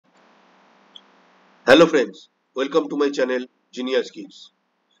Hello friends, welcome to my channel Genius Kids.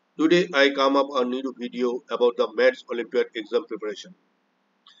 Today I come up a new video about the Maths Olympiad exam preparation.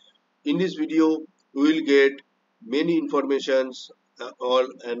 In this video we will get many informations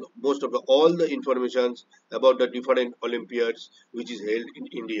most of all the informations about the different Olympiads which is held in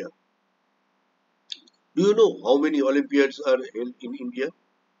India. Do you know how many Olympiads are held in India?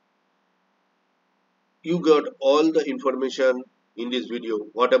 You got all the information in this video.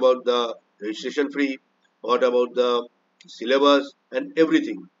 What about the registration fee? What about the syllabus and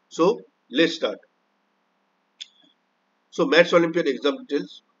everything? So let's start. So Maths Olympiad exam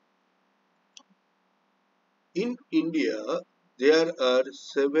details. In India, there are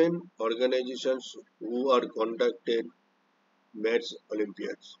 7 organizations who are conducted Maths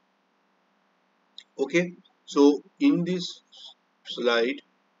Olympiads. Okay. So in this slide,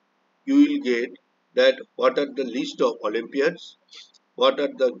 you will get that what are the list of Olympiads, what are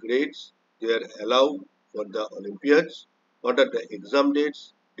the grades they are allowed for the Olympiads, what are the exam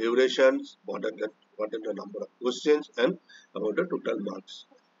dates, durations, what are the number of questions, and about the total marks.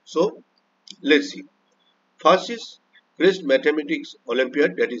 So let's see. First is Crest Mathematics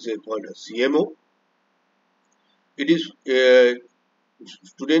Olympiad, that is called a CMO. It is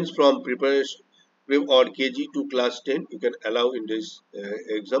students from preparation or KG to class 10 you can allow in this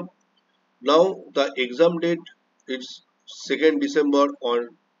exam. Now the exam date is 2nd December on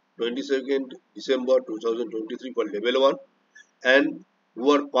 22nd December 2023 for level 1, and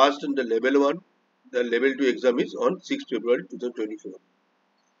who are passed in the level 1, the level 2 exam is on 6th February 2024.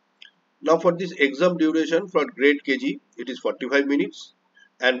 Now for this exam duration for grade KG it is 45 minutes,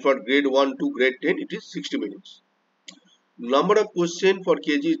 and for grade 1 to grade 10 it is 60 minutes. Number of question for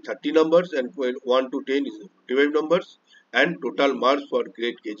KG is 30 numbers and grade 1 to 10 is 45 numbers, and total marks for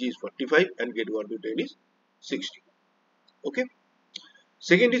grade KG is 45 and grade 1 to 10 is 60. Okay.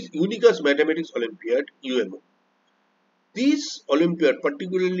 Second is Unicas Mathematics Olympiad UMO. This Olympiad,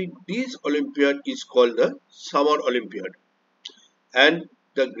 particularly this Olympiad is called the Summer Olympiad, and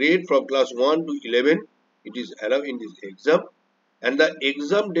the grade from class 1 to 11 it is allowed in this exam, and the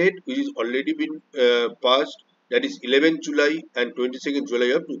exam date which is already been passed, that is 11 July and 22nd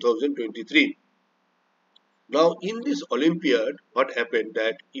July of 2023. Now in this Olympiad what happened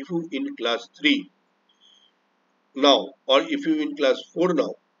that if you in class 3 now or if you in class 4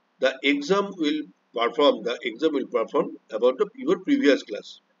 now, the exam will perform about your previous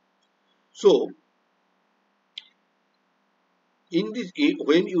class. So in this,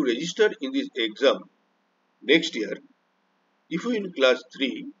 when you register in this exam next year, if you in class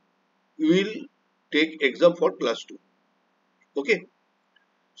 3, you will take exam for class 2. Okay.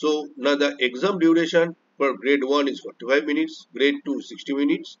 So now the exam duration for grade 1 is 45 minutes, grade 2 60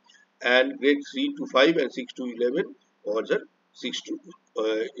 minutes, and grade 3 to 5 and 6 to 11 or the 6 to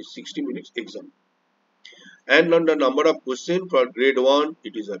 60 minutes exam. And on the number of question for grade 1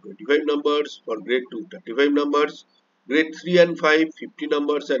 it is 25 numbers, for grade 2 35 numbers, grade 3 and 5 50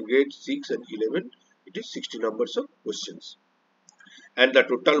 numbers, and grade 6 and 11 it is 60 numbers of questions. And the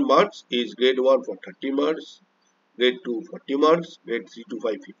total marks is grade 1 for 30 marks, grade 2 40 marks, grade 3 to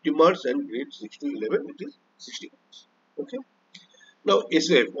 5 50 marks, and grade 6 to 11 it is 60 marks. Okay. Now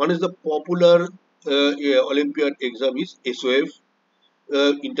SOF, one is the popular Olympiad exam is SOF,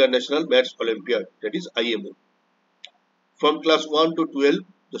 International Maths Olympiad, that is IMO. From class 1 to 12,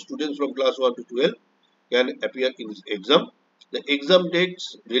 the students from class 1 to 12 can appear in this exam. The exam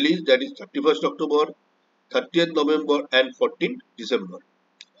dates released, that is 31st October, 30th November and 14th December.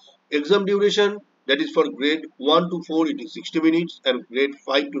 Exam duration, that is for grade 1 to 4 it is 60 minutes, and grade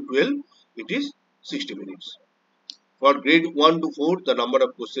 5 to 12 it is 60 minutes. For grade 1 to 4 the number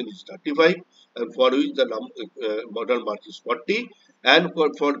of questions is 35, and for which the model mark is 40, and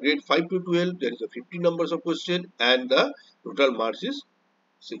for grade 5 to 12 there is a 50 numbers of question and the total marks is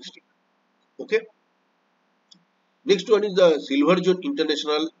 60. Okay. Next one is the Silver Zone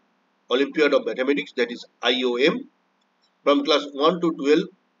International Olympiad of Mathematics, that is IOM. From class 1 to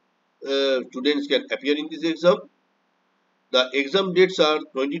 12 students can appear in this exam. The exam dates are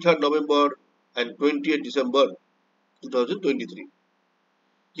 23rd November and 20th December 2023.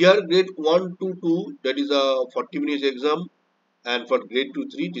 Here grade 1 to 2 that is a 40 minutes exam, and for grade 2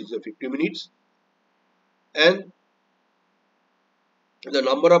 3 it is a 50 minutes, and the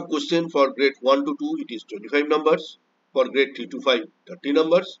number of questions for grade 1 to 2 it is 25 numbers, for grade 3 to 5 30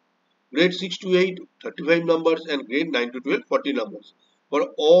 numbers, grade 6 to 8 35 numbers, and grade 9 to 12 40 numbers. For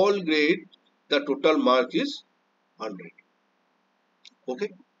all grades the total mark is 100. Okay.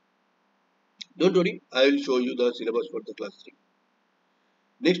 Don't worry, I will show you the syllabus for the class 3.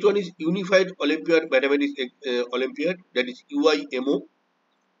 Next one is Unified Olympiad Mathematics Olympiad, that is UIMO,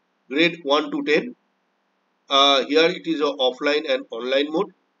 grade 1 to 10. Here it is a offline and online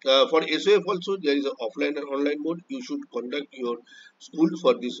mode. For SOF also there is a offline and online mode. You should conduct your school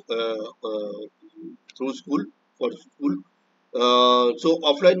for this through school for school. So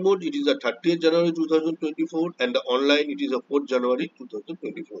offline mode it is a 30th January 2024 and the online it is a 4th January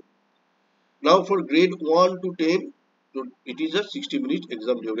 2024. Now for grade 1 to 10 it is a 60-minute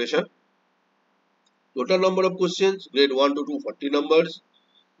exam duration. Total number of questions grade 1 to 2 40 numbers,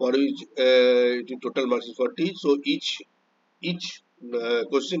 for which total marks is 40. So each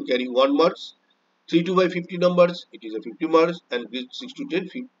question carry 1 marks. 3 to 5 50 numbers it is a 50 marks, and grade 6 to 10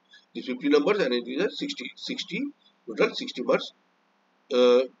 is 50 numbers and it is a 60 total 60 marks,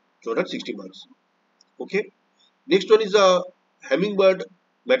 total 60 marks. Okay, next one is a Hummingbird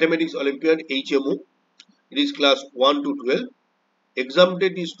Mathematics Olympiad HMO. It is class 1 to 12. Exam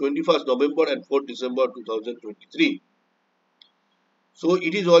date is 21st November and 4th December 2023. So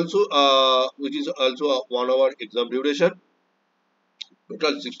it is also a 1 hour exam duration.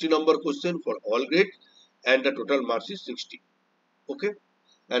 Total 60 number question for all grades and the total marks is 60. Okay.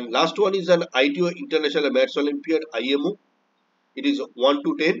 And last one is an ITO International Maths Olympiad IMO. It is 1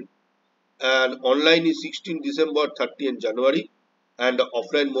 to 10 and online is 16 December, 30th January, and the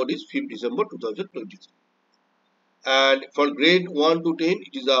offline mode is 5th December 2023. And for grade 1 to 10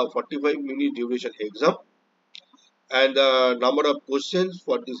 it is a 45-minute duration exam, and the number of questions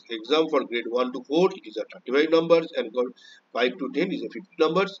for this exam for grade 1 to 4 it is a 35 numbers, and for 5 to 10 is a 50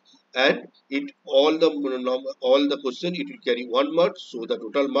 numbers, and all the question it will carry 1 mark. So the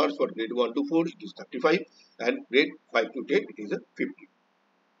total marks for grade 1 to 4 it is 35 and grade 5 to 10 it is a 50.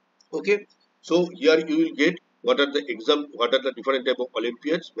 Okay, so here you will get what are the different type of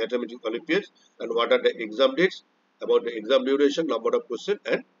Olympiads, mathematics Olympiads, and what are the exam dates, about the exam duration, number of question,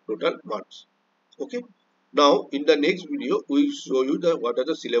 and total marks. Okay. Now in the next video we will show you what are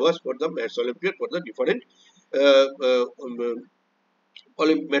the syllabus for the Maths Olympiad for the different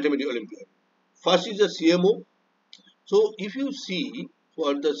mathematics Olympiad. First is the CMO. So if you see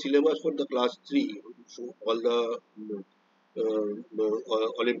for the syllabus for the class 3, so all the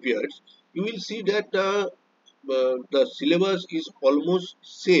Olympiads, you will see that the syllabus is almost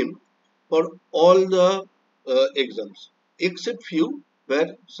same for all the exams, except few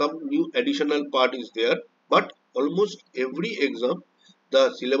where some new additional part is there, but almost every exam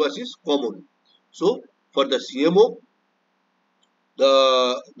the syllabus is common. So for the CMO,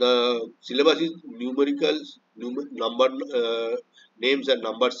 the syllabus is numericals, number names and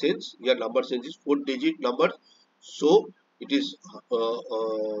number sense. Here number sense is 4-digit number, so it is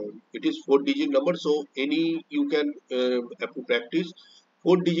 4-digit number. So any you can have to practice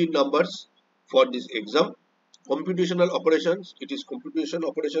 4-digit numbers for this exam. Computational operations, it is computation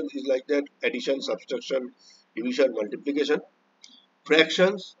operations is like that: addition, subtraction, division, multiplication.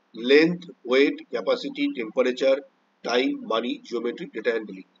 Fractions, length, weight, capacity, temperature, time, money, geometry, data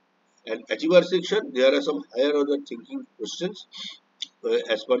handling. And achiever section, there are some higher order thinking questions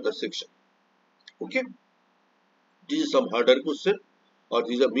as per the section. Okay, this is some harder question, or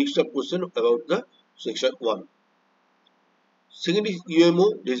this is a mixed up question about the section 1. Second is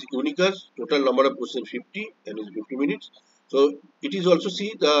UMO, this is Unicus, total number of questions 50 and is 50 minutes. So it is also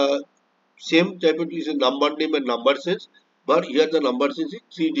see the same type of is a number name and number sense, but here the number sense is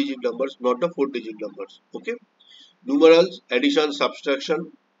 3-digit numbers, not the 4-digit numbers. Okay. Numerals, addition,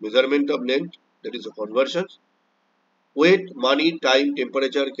 subtraction, measurement of length, that is a conversions. Weight, money, time,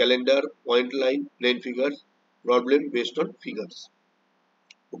 temperature, calendar, point line, plane figures, problem based on figures.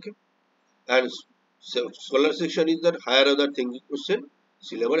 Okay. And scholar section is that higher other thinking question,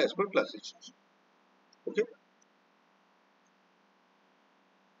 syllabus as per class sections. Okay.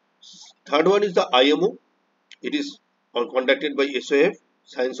 Third one is the IMO. It is conducted by SOF,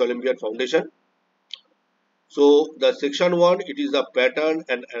 Science Olympiad Foundation. So the section 1 it is the pattern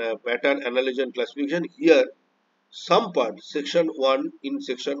and pattern analysis and classification. Here some part section 1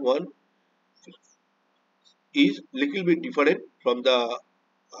 is little bit different from the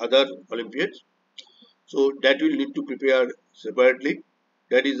other Olympiads. So that will need to prepare separately.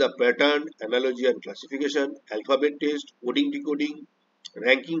 That is the pattern, analogy and classification, alphabet test, coding decoding,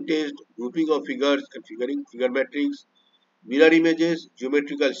 ranking test, grouping of figures and figure matrix, mirror images,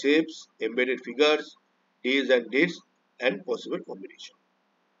 geometrical shapes, embedded figures, days and dates, and possible combination.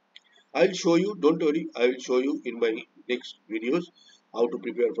 I will show you, don't worry, I will show you in my next videos how to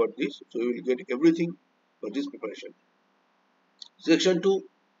prepare for this. So you will get everything for this preparation. Section 2,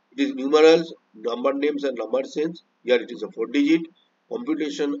 it is numerals, number names and number sense. Here it is a 4-digit.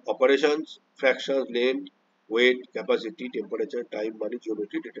 Computation, operations, fractions, length, weight, capacity, temperature, time, money,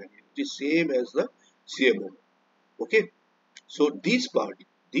 geometry, data. It is same as the CMO. Okay. So this part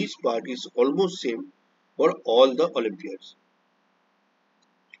is almost same for all the Olympiads.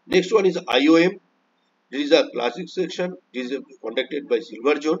 Next one is IOM. This is a classification. This is conducted by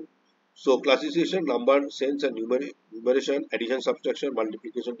Silver Zone. So classification, number, sense and numeration, addition, subtraction,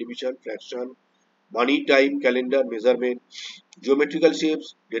 multiplication, division, fraction, money, time, calendar, measurement, geometrical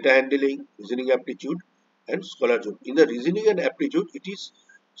shapes, data handling, reasoning aptitude, and scholar zone. In the reasoning and aptitude, it is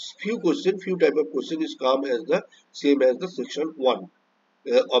few type of question is come as the same as the section 1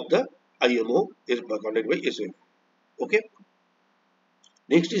 of the IMO is conducted by SOF. Okay.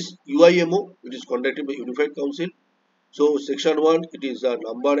 Next is UIMO, it is conducted by Unified Council. So section 1, it is a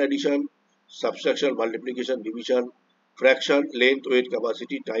number addition, subtraction, multiplication, division, fraction, length, weight,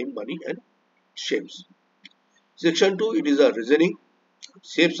 capacity, time, money, and shapes. Section 2, it is a reasoning,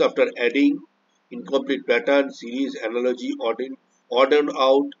 shapes after adding, incomplete pattern, series, analogy, ordered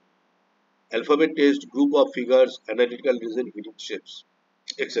out, alphabet test, group of figures, analytical reason, hidden shapes,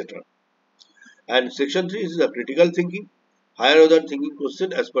 etc. And section 3 is a critical thinking, higher order thinking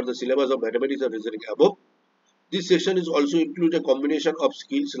question as per the syllabus of mathematics and reasoning above. This section is also include a combination of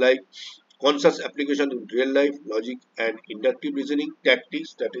skills like conscious application in real life, logic and inductive reasoning,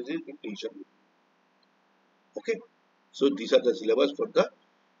 tactics, strategies, and decision. Okay, so these are the syllabus for the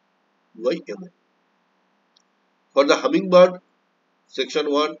UIMO. For the hummingbird,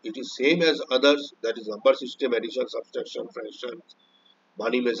 section 1, it is same as others, that is number system, addition, subtraction, fraction,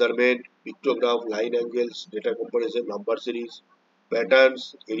 money measurement, pictograph, line angles, data comparison, number series,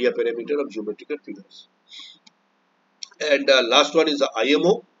 patterns, area parameter of geometrical figures. And last one is the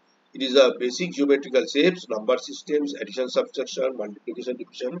IMO. It is a basic geometrical shapes, number systems, addition, subtraction, multiplication,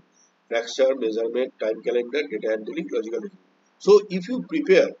 division, fraction, measurement, time calendar, data handling, logical reasoning. So if you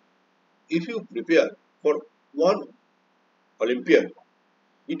prepare for one Olympiad,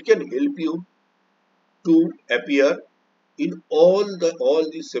 it can help you to appear in all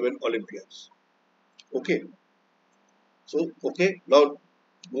these 7 Olympiads. Okay. So now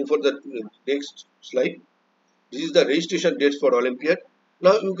move for the next slide. This is the registration dates for Olympiad.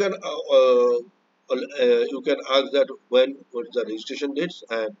 Now you can ask that what is the registration dates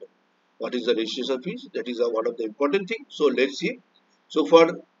and what is the registration fees. That is one of the important things. So let's see. So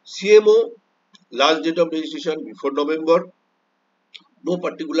for CMO, last date of registration before November. No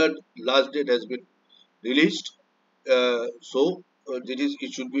particular last date has been released.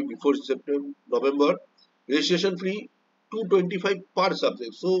 It should be before November. Registration fee 225 per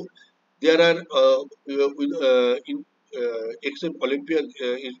subject. So there are except Olympiad,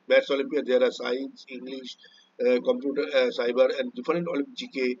 Maths Olympiad, there are science, English, computer, cyber, and different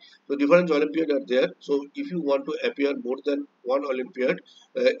GK. So different Olympiad are there. So if you want to appear more than one Olympiad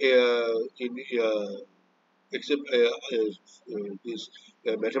in except this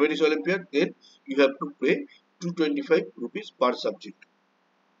mathematics Olympiad, then you have to pay 225 rupees per subject.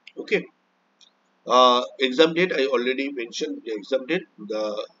 Okay. Exam date, I already mentioned the exam date,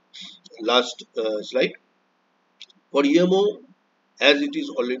 the last slide. For EMO, as it is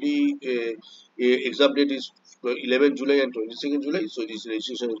already exam date is 11 July and 22nd July, so this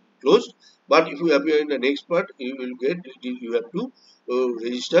registration is closed. But if you appear in the next part, you have to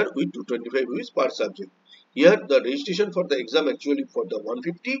register with 225 rupees per subject. Here the registration for the exam actually for the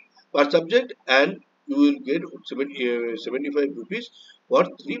 150 per subject, and you will get 75 rupees for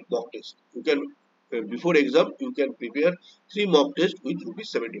 3 mock tests. You can before exam you can prepare 3 mock tests with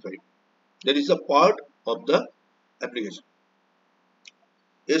rupees 75. That is a part of the application.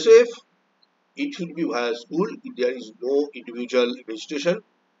 SOF, it should be via school. There is no individual registration.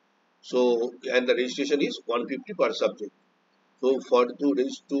 So and the registration is 150 per subject. So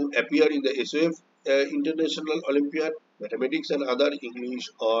to appear in the SOF International Olympiad, mathematics and other English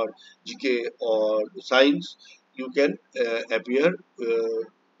or GK or science, you can appear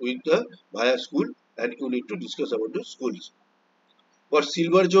with the via school, and you need to discuss about the schools. For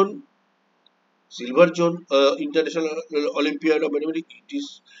Silver Zone International Olympiad of Mathematics, it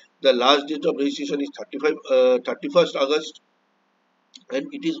is the last date of registration is 31st August, and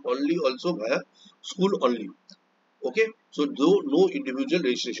it is only also via school only. Okay, so no individual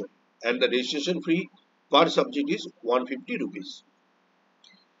registration, and the registration fee per subject is 150 rupees.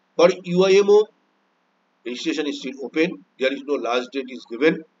 For UIMO, registration is still open. There is no last date is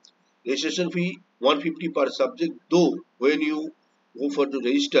given. Registration fee 150 per subject, though when you go for the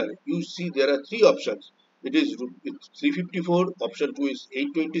register, you see there are 3 options. It is 354, option 2 is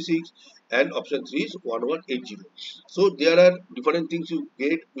 826, and option 3 is 1180. So there are different things you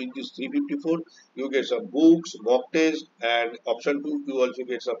get with this 354. You get some books, mock test, and option 2 you also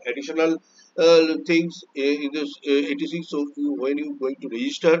get some additional things in this 86. So when you going to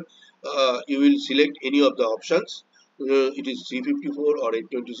register, you will select any of the options. it is 354 or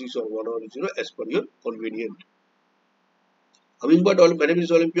 826 or 110 as per your convenient. Hummingbird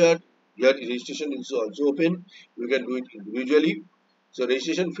Mathematics Olympiad, here registration is also open. You can do it individually. So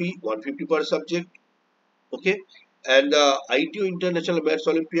registration fee 150 per subject. Okay. And the ITO International Maths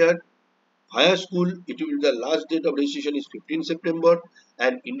Olympiad, higher school, it will be the last date of registration is 15 September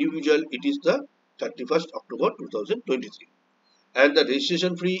and individual it is the 31st October 2023. And the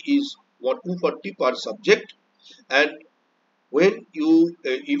registration fee is 240 per subject. And when you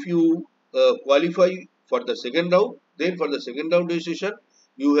if you qualify for the second round, then for the second round registration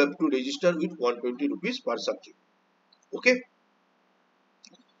you have to register with 120 rupees per subject. Okay.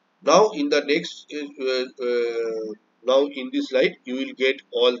 Now in the next now in this slide you will get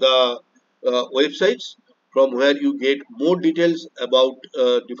all the websites from where you get more details about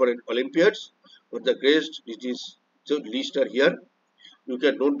different Olympiads. But the greatest it is so list are here. You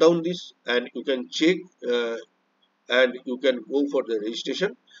can note down this and you can check and you can go for the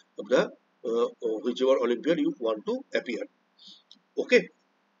registration of the whichever Olympiad you want to appear. Okay.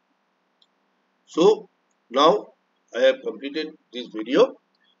 So now I have completed this video.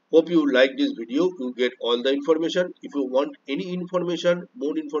 Hope you like this video. You get all the information. If you want any information,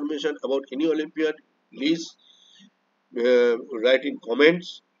 more information about any Olympiad, please write in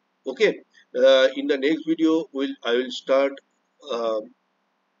comments. Okay. In the next video, I will start uh,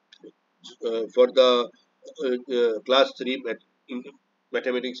 for the class 3 in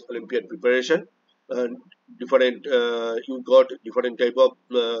mathematics Olympiad preparation. And different you got different type of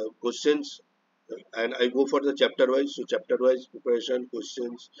questions and I go for the chapter wise. So chapter wise preparation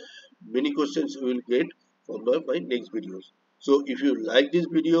questions, many questions we will get from my next videos. So if you like this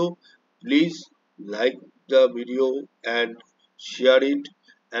video, please like the video and share it,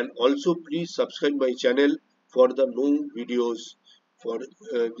 and also please subscribe my channel for the new videos for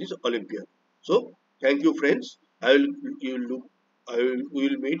this Olympiad. So thank you friends. I will we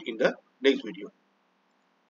will meet in the next video.